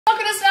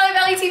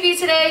Valley TV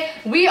today.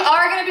 We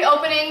are gonna be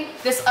opening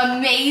this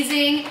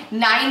amazing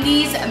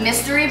 90s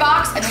mystery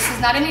box. And this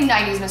is not any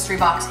 90s mystery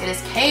box, it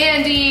is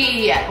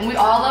candy. And we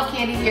all love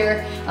candy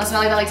here on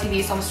Smiley Valley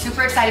TV, so I'm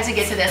super excited to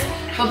get to this.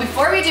 But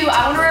before we do,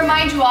 I wanna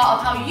remind you all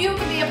of how you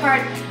can be a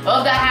part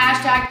of the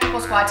hashtag Pickle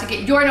Squad to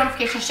get your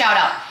notification shout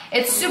out.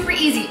 It's super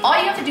easy. All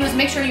you have to do is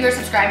make sure you're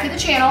subscribed to the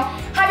channel,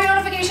 have your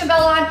notification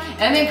bell on,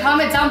 and then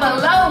comment down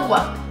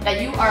below that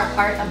you are a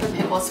part of the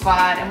Pickle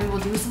Squad, and we will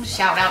do some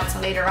shout outs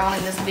later on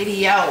in this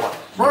video.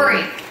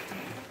 Rory,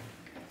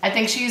 I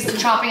think she's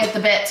chomping at the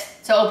bit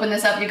to open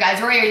this up, you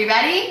guys. Rory, are you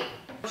ready?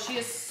 She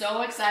is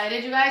so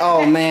excited, you guys.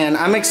 Oh man,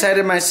 I'm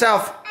excited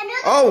myself.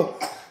 Oh,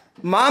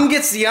 Mom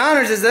gets the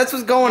honors. Is that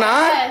what's going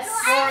on? Yes,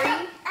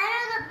 Rory.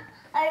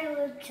 I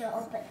know which to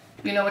open.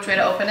 You know which way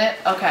to open it?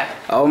 Okay.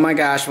 Oh my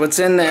gosh, what's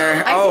in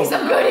there? I see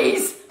some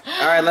goodies.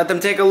 All right, let them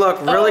take a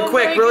look really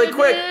quick, really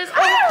quick.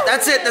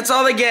 That's it, that's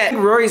all they get.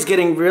 Rory's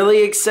getting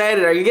really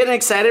excited. Are you getting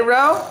excited, Ro?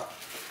 Are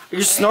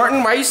you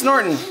snorting? Why are you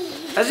snorting?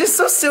 That's just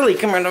so silly.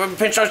 Come here, let me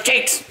pinch those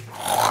cheeks.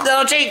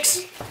 Little cheeks.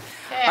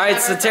 Okay, all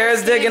right, so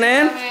Terra's digging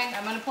in.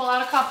 I'm gonna pull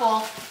out a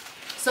couple.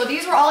 So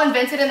these were all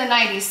invented in the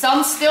 90s.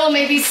 Some still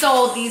may be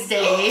sold these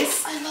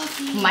days. I love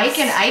these. Mike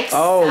and Ike's.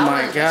 Oh Sour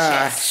my Delicious.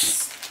 gosh.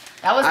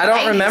 That was I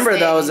don't remember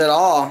those at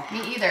all.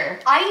 Me either.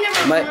 I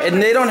never remember.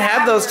 And they don't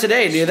have those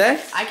today, do they?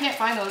 I can't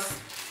find those.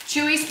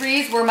 Chewy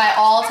Sprees were my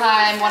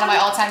all-time, one of my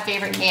all-time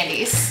favorite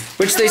candies.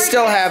 Which they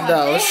still have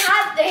those.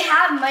 They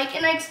have Mike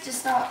and Ike's,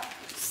 just not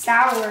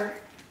sour.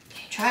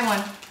 Okay, try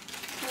one.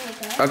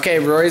 Okay,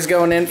 Rory's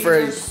going in for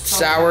a so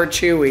sour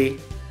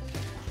chewy.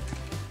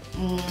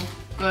 Good.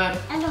 I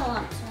don't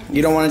want some.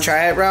 You don't want to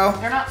try it, Ro?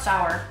 They're not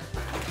sour.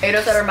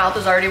 Aydah said her mouth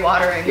is already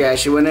watering. Yeah,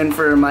 she went in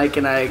for Mike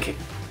and Ike.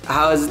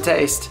 How does it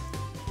taste?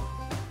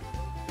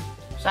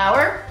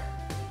 Sour?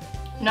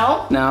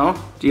 No? No?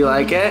 Do you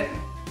like it?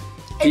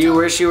 Do you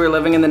wish you were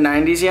living in the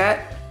 90s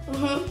yet?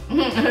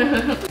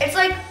 It's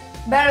like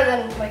better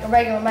than like a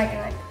regular Mike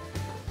and Ike.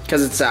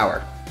 Because it's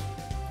sour.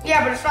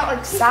 Yeah, but it's not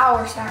like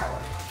sour.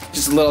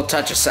 Just a little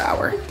touch of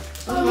sour.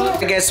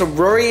 Okay, so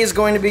Rory is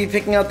going to be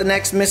picking out the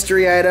next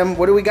mystery item.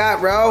 What do we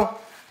got, Ro?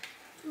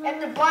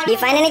 And the bunny. Do you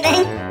find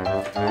anything?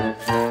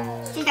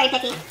 She's very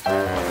picky.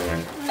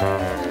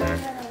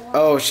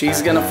 Oh,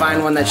 she's gonna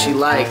find one that she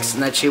likes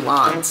and that she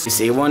wants. You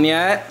see one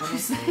yet?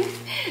 This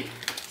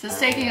is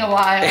taking a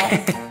while.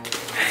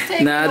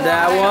 Not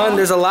that one.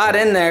 There's a lot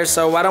in there,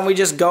 so why don't we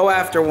just go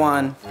after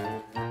one?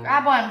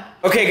 Grab one.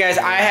 Okay, guys,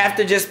 I have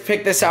to just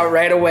pick this out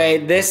right away.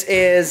 This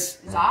is...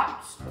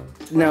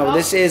 Zots? No,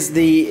 this is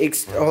the...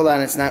 Hold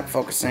on, it's not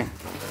focusing.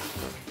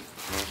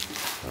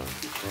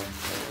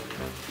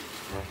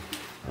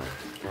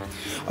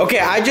 Okay,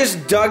 I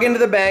just dug into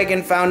the bag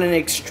and found an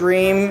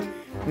extreme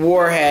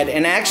warhead.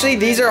 And actually,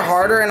 these are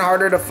harder and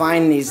harder to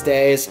find these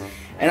days.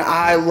 And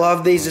I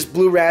love these. This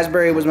blue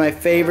raspberry was my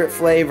favorite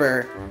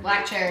flavor.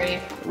 Black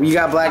cherry. You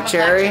got black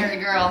cherry? Black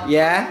cherry girl.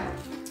 Yeah?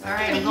 All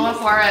right, I'm going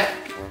for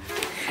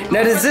it.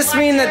 Now, does this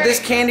mean that this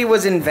candy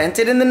was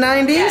invented in the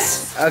 90s?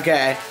 Yes.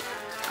 Okay.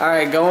 All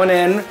right, going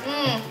in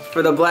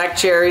for the black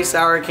cherry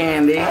sour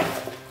candy.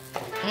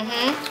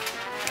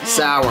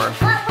 Sour.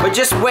 But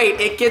just wait,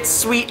 it gets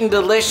sweet and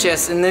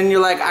delicious, and then you're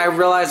like, I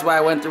realize why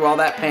I went through all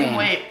that pain.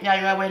 Wait, yeah,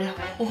 you gotta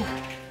wait.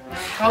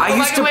 I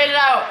used to wait it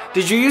out.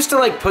 Did you used to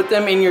like put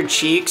them in your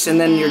cheeks, and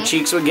then your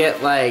cheeks would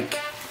get like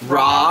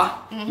raw?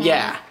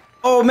 Yeah.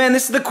 Oh man,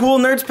 this is the cool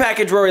Nerds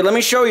package, Rory. Let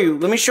me show you.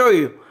 Let me show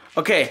you.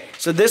 Okay,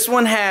 so this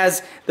one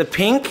has the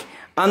pink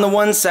on the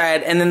one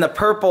side and then the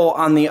purple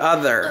on the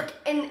other.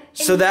 And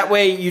So that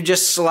way you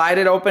just slide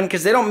it open,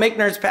 because they don't make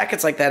Nerds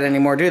packets like that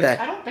anymore, do they?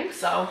 I don't think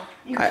so.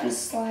 you can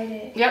slide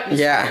it. Yep, just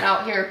Yeah. slide it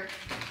out here.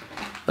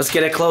 Let's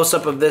get a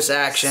close-up of this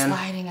action.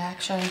 Sliding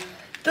action.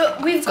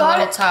 We've It's a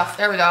little got tough.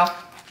 There we go.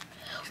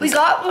 we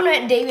got one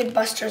at David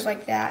Buster's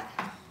like that.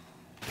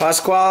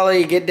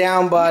 Pasquale, get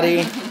down,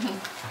 buddy.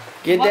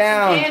 Get What's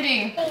down. the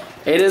candy?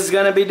 It is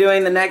gonna be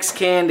doing the next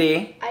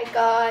candy. I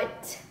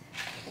got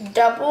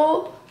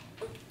double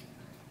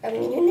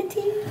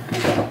immunity.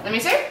 Let me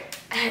see.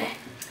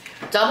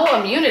 Double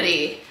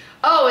immunity.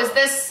 Oh, is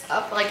this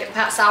like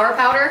sour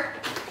powder?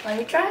 Let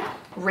me try.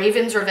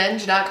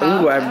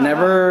 Ravensrevenge.com. Ooh, I've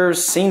never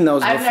seen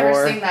those I've before.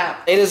 never seen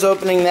that. It is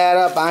opening that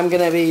up. I'm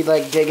gonna be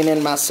like digging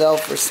in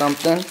myself or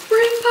something.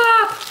 Ring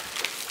pop.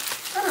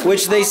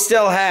 Which they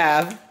still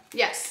have.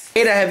 Yes.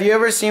 Aydah, have you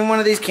ever seen one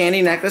of these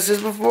candy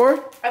necklaces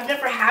before? I've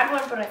never had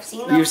one, but I've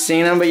seen them. You've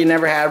seen them, but you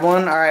never had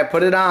one? Alright,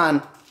 put it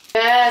on.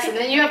 Yes, and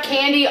then you have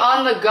candy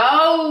on the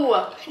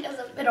go. It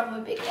doesn't fit on my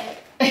big head.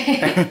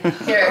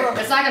 Here,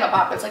 it's not gonna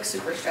pop. It's like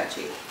super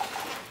stretchy.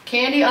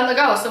 Candy on the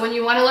go. So when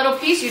you want a little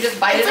piece, you just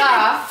bite it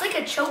off, It's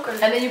like a choker. and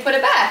then you put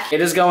it back.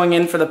 It is going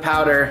in for the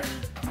powder.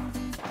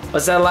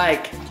 What's that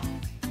like?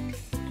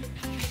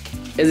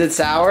 Is it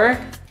sour?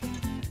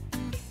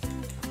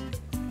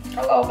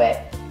 A little bit.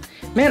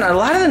 Man, a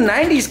lot of the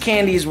 90s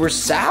candies were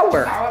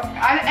sour.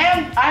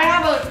 I'm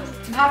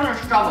having a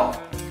struggle.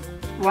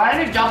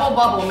 Why did double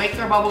bubble make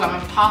their bubble gum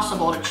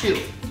impossible to chew?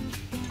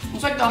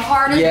 It's like the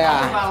hardest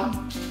bubble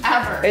gum.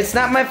 ever. It's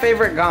not my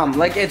favorite gum.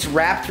 Like, it's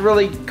wrapped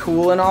really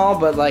cool and all,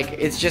 but like,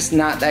 it's just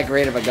not that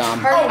great of a gum.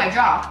 Hurts my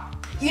jaw.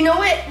 You know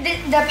what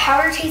the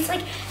powder tastes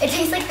like? It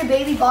tastes like the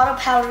baby bottle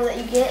powder that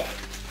you get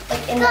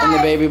like in In the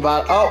baby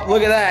bottle. Oh,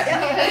 look at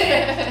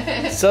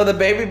that. So the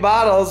baby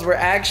bottles were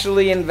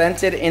actually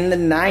invented in the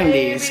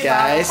 90s,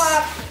 guys.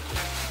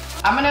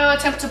 I'm gonna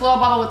attempt to blow a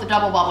bubble with the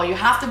double bubble. You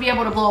have to be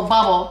able to blow a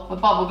bubble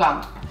with bubble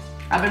gum.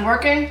 I've been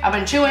working, I've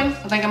been chewing,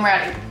 I think I'm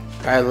ready.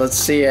 All right, let's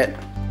see it.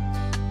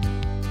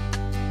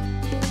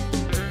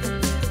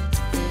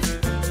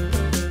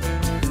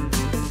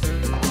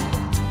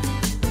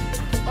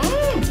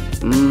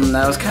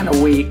 That was kind of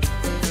weak.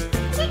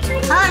 I can do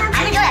it.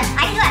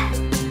 I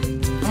can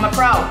do it. I'm a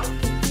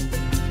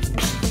pro.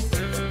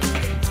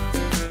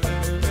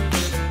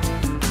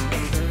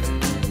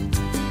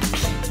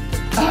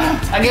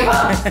 I give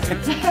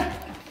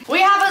up.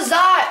 We have a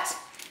Zot.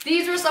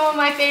 These were some of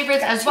my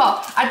favorites as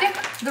well. I think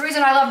the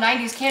reason I love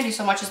 90s candy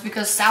so much is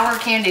because sour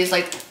candies,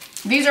 like,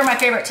 these are my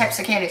favorite types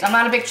of candies. I'm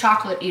not a big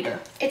chocolate eeater.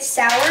 It's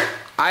sour.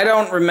 I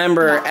don't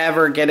remember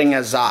ever getting a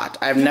Zot.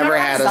 I've never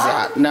had a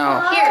Zot.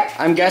 No. Here.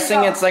 I'm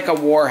guessing it's like a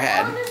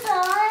warhead.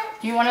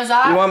 You want a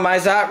Zot? You want my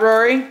Zot,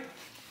 Rory?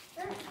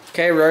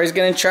 Okay, Rory's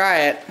gonna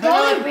try it. The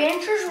only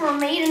ranchers were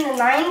made in the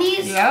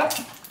 90s. Yep.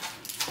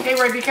 Okay,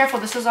 Rory, be careful.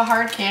 This is a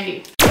hard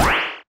candy.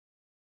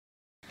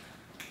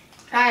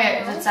 Try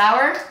it. Is it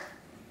sour?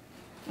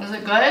 Is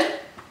it good?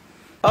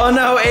 Oh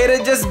no,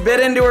 Aydah just bit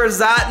into her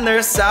Zot and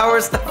there's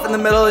sour stuff in the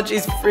middle and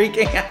she's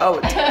freaking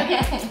out.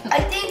 I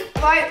think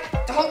why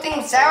the whole thing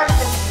was sour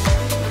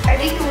because I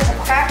think it was a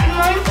cracking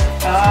one.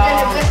 And then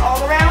it went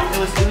all around. It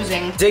was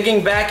oozing.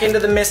 Digging back into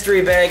the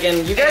mystery bag,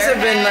 and you guys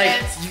have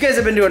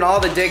been doing all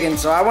the digging,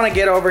 so I want to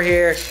get over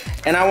here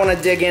and I want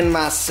to dig in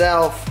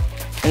myself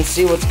and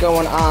see what's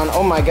going on.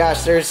 Oh my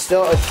gosh, there's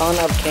still a ton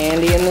of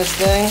candy in this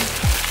thing.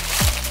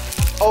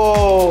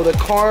 Oh, the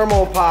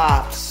caramel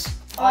pops.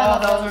 Oh,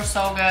 those are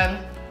so good.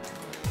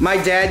 My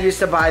dad used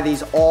to buy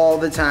these all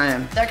the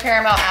time. They're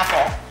caramel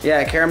apple.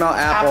 Yeah, caramel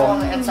apple. Apple on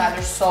the inside,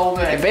 they're so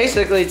good. It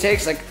basically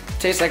tastes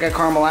like a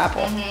caramel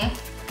apple.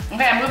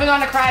 Okay, I'm moving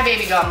on to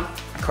crybaby gum.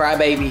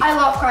 Crybaby. I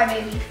love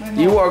crybaby.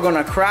 You are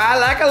gonna cry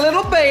like a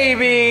little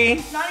baby.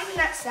 It's not even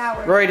that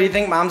sour. Rory, do you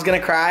think mom's gonna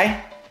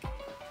cry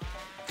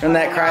from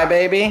that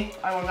crybaby?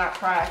 I will not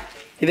cry.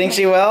 You think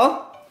she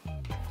will?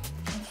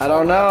 I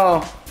don't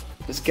know.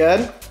 It's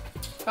good?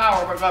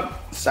 Sour, but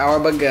good. Sour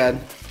but good.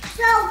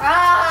 So,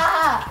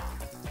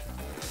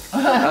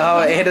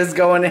 Oh, Aydah's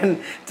going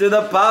in to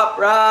the Pop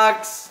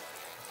Rocks.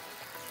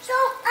 so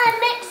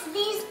I mix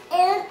these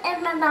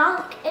in my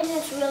mouth, and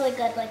it's really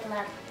good like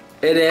that.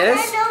 It is?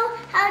 I know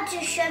how to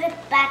shut it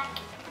back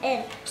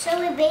in. So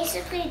we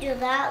basically do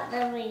that,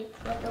 then we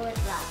put it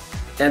with that.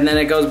 And then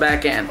it goes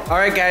back in. All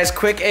right, guys,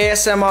 quick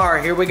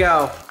ASMR. Here we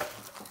go.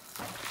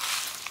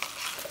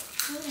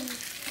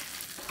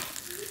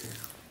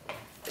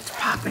 It's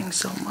popping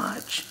so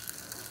much.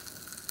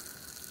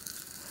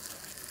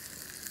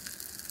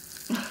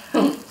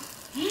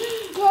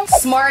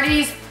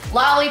 Smarties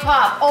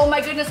lollipop. Oh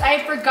my goodness, I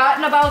had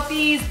forgotten about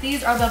these.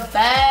 These are the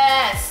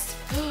best.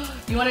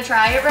 You want to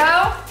try it, bro?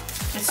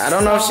 I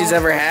don't know if she's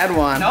ever had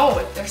one.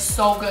 No, they're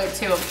so good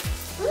too.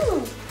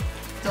 Ooh.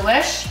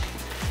 Delish.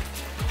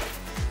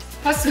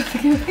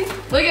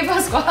 Look at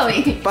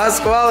Pasquale.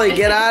 Pasquale,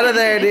 get out of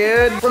there,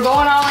 dude. We're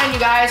going all in, you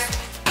guys.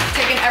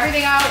 Taking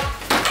everything out.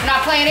 We're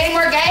not playing any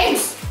more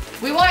games.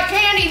 We want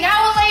candy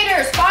now and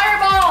later.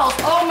 Fireballs.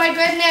 Oh my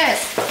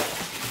goodness.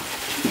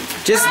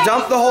 Just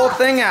dump the whole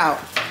thing out.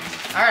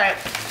 All right.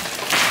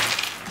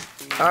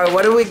 All right,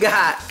 what do we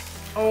got?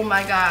 Oh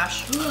my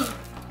gosh.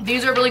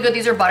 These are really good.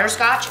 These are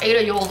butterscotch.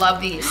 Aydah, you will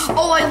love these.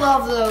 Oh, I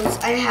love those.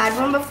 I had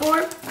one before.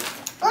 Look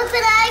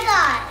what I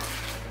got.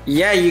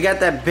 Yeah, you got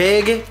that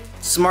big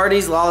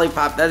Smarties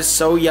lollipop. That is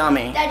so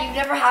yummy. Dad, you've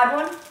never had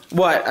one?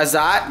 What, a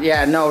Zot?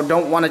 Yeah, no,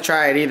 don't want to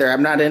try it either. I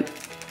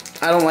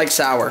don't like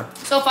sour.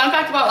 So fun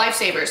fact about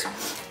lifesavers.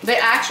 They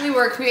actually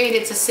were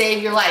created to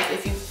save your life.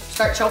 If you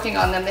start choking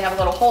on them, they have a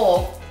little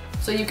hole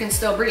so you can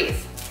still breathe.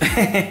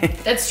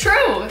 It's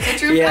true. It's a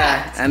true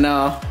fact. Yeah, I know.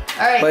 All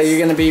right. But you're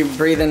gonna be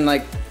breathing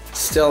like,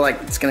 still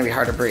like, it's gonna be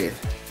hard to breathe.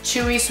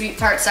 Chewy sweet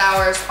tart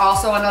sours,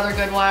 also another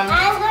good one.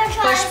 I'm gonna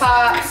try Push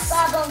pops.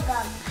 some bubble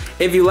gum.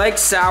 If you like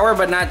sour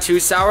but not too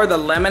sour, the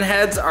lemon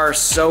heads are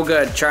so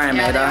good. Try them,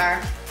 Yeah, they Aydah.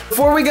 are.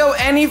 Before we go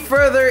any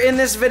further in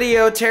this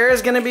video,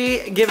 Terra's gonna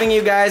be giving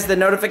you guys the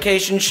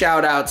notification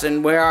shout outs.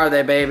 And where are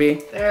they,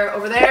 baby? They're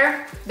over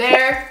there,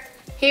 there,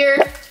 here,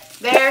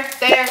 there,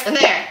 and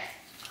there.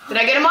 Did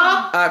I get them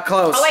all?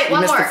 Close. Oh wait, you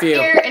one missed more. a few.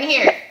 Here and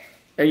here.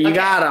 There, you Okay,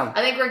 got them.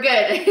 I think we're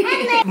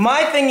good.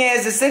 My thing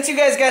is since you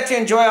guys got to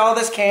enjoy all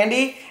this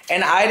candy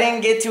and I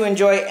didn't get to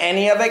enjoy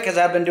any of it because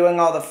I've been doing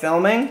all the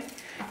filming,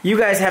 you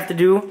guys have to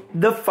do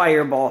the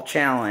Fireball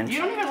Challenge. You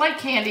don't even like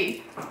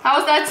candy. How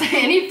is that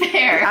any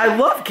fair? I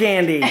love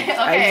candy. I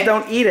Okay. just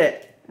don't eat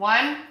it.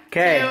 1,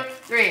 'Kay. 2,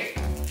 3.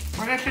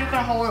 We're gonna see who's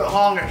gonna hold it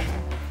longer.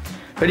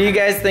 Who do you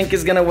guys think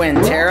is gonna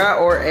win, Terra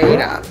or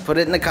Aydah? Put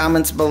it in the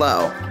comments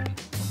below.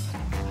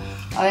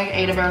 I think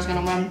Aydah Bear's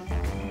gonna win.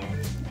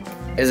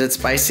 Is it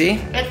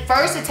spicy? At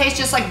first, it tastes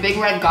just like big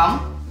red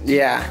gum.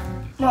 Yeah.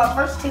 No, at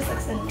first it tastes like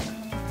cinnamon.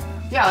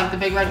 Yeah, like the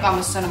big red gum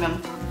is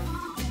cinnamon.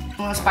 And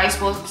the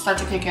spice will start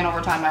to kick in over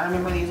time. I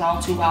remember these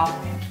all too well.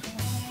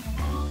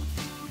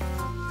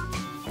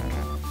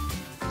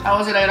 How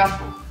was it, Aydah?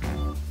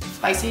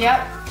 Spicy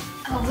yet?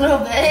 A little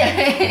bit.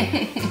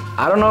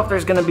 I don't know if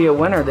there's gonna be a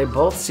winner. They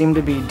both seem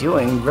to be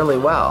doing really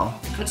well.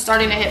 It's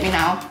starting to hit me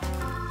now.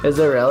 Is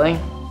it really?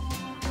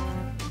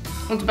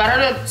 It's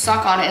better to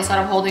suck on it instead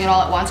of holding it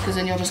all at once, because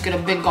then you'll just get a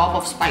big gulp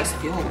of spice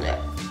if you hold it.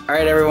 All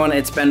right, everyone,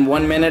 it's been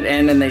 1 minute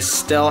in and they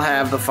still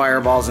have the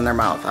fireballs in their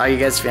mouth. How you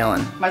guys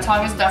feeling? My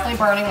tongue is definitely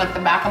burning, like the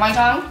back of my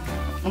tongue.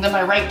 And then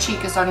my right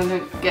cheek is starting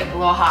to get a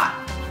little hot.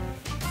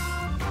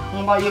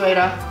 What about you,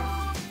 Aydah?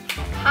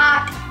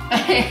 Hot.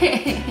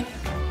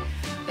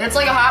 It's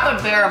like a hot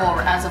but bearable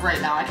as of right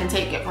now. I can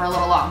take it for a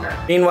little longer.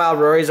 Meanwhile,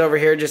 Rory's over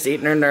here just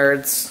eating her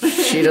nerds.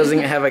 She doesn't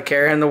have a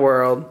care in the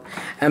world.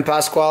 And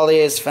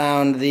Pasquale has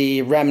found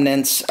the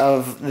remnants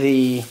of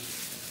the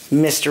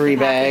mystery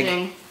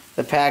bag,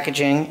 the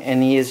packaging,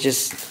 and he's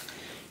just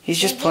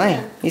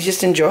playing. He's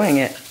just enjoying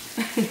it.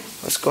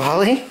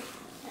 Pasquale?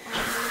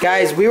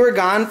 Guys, we were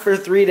gone for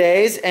 3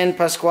 days, and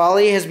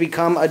Pasquale has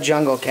become a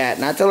jungle cat.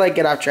 Not to like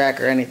get off track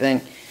or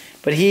anything,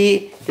 but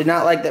he did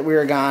not like that we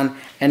were gone,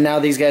 and now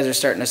these guys are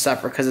starting to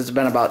suffer because it's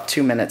been about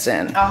 2 minutes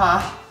in. This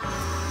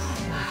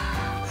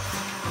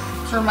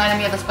reminded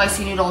me of the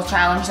spicy noodle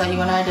challenge that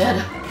you and I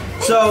did.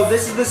 So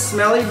this is the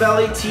Smelly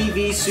Belly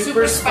TV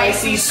Super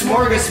Spicy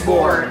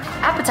Smorgasbord.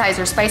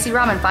 Appetizer, spicy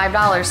ramen,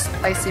 $5.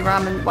 Spicy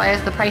ramen, why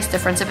is the price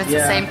difference if it's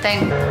the same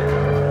thing?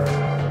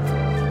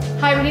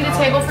 Hi, we need a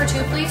table for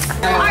 2, please.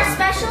 Our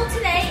special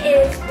today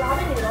is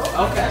ramen noodle.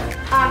 Okay.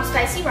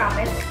 Spicy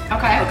ramen.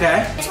 Okay.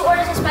 Okay. 2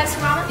 orders of spicy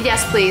ramen.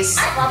 Yes, please.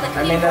 I love it.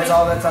 I mean, that's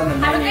all that's on the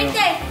Have a menu.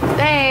 great day.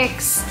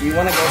 Thanks. Do you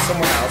want to go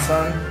somewhere else,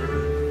 hon?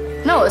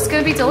 No, it's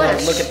gonna be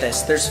delicious. Look at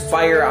this. There's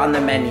fire on the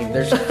menu.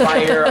 There's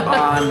fire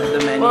on the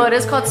menu. Well, it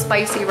is called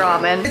spicy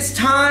ramen. It's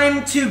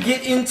time to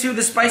get into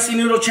the spicy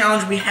noodle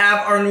challenge. We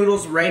have our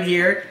noodles right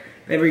here.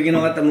 Babe, are you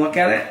gonna let them look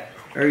at it?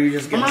 Or are you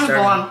just getting started?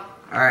 Go on.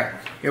 Alright,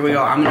 here we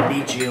go. I'm gonna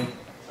beat you.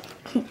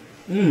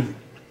 It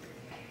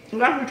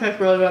actually tastes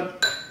really good.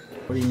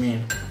 What do you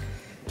mean?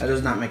 That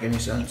does not make any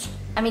sense.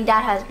 I mean,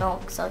 Dad has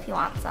milk, so if you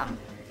want some.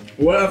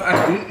 What if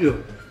I beat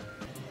you?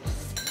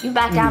 You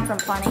back down from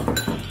funny.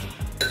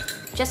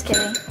 Just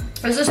kidding.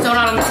 Is this still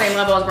not on the same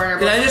level as burger?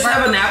 Can I just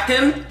have a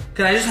napkin?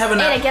 Can I just have a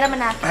napkin? Aydah, get him a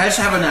napkin. I just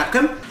have a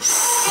napkin?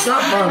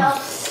 Shut up.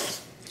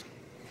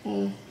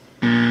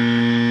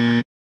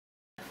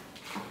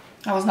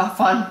 That was not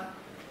fun.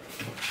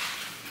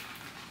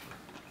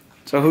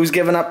 So who's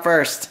giving up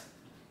first?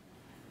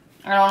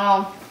 I don't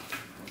know.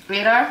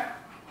 Aydah?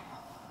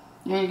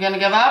 You gonna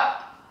give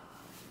up?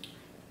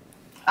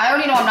 I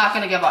already know I'm not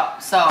gonna give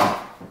up, so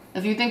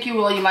if you think you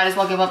will, you might as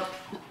well give up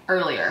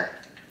earlier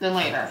than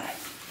later.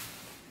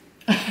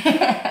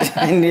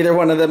 Neither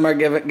one of them are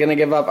gonna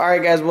give up. All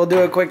right, guys, we'll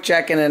do a quick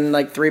check-in in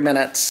like 3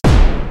 minutes. How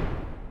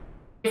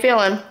you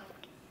feeling?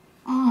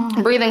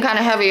 I'm breathing kind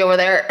of heavy over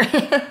there.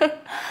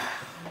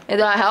 Did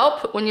that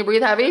help when you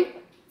breathe heavy?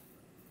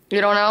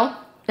 You don't know?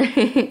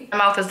 My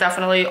mouth is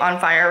definitely on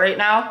fire right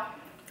now,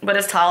 but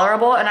it's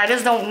tolerable, and I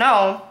just don't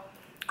know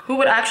who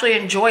would actually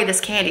enjoy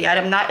this candy.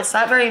 It's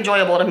not very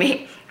enjoyable to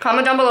me.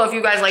 Comment down below if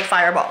you guys like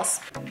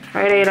fireballs.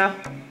 All right, Aydah.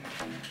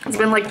 It's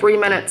been like 3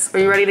 minutes. Are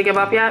you ready to give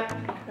up yet?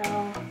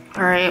 No.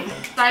 All right.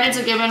 Decided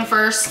to give in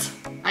first.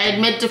 I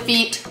admit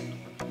defeat.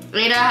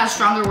 Aydah has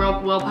stronger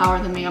willpower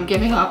than me. I'm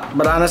giving up.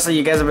 But honestly,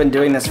 you guys have been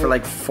doing this for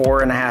like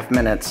 4.5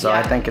 minutes, so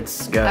I think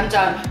it's good. I'm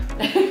done.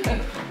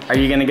 Are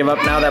you gonna give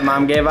up now that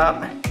Mom gave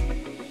up?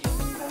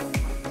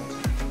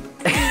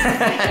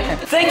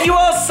 Thank you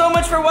all so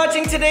much for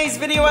watching today's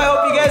video. I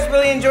hope you guys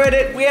really enjoyed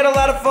it. We had a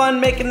lot of fun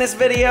making this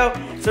video.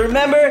 So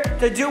remember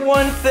to do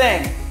one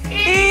thing.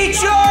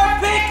 Eat your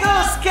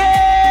pickles,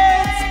 kids!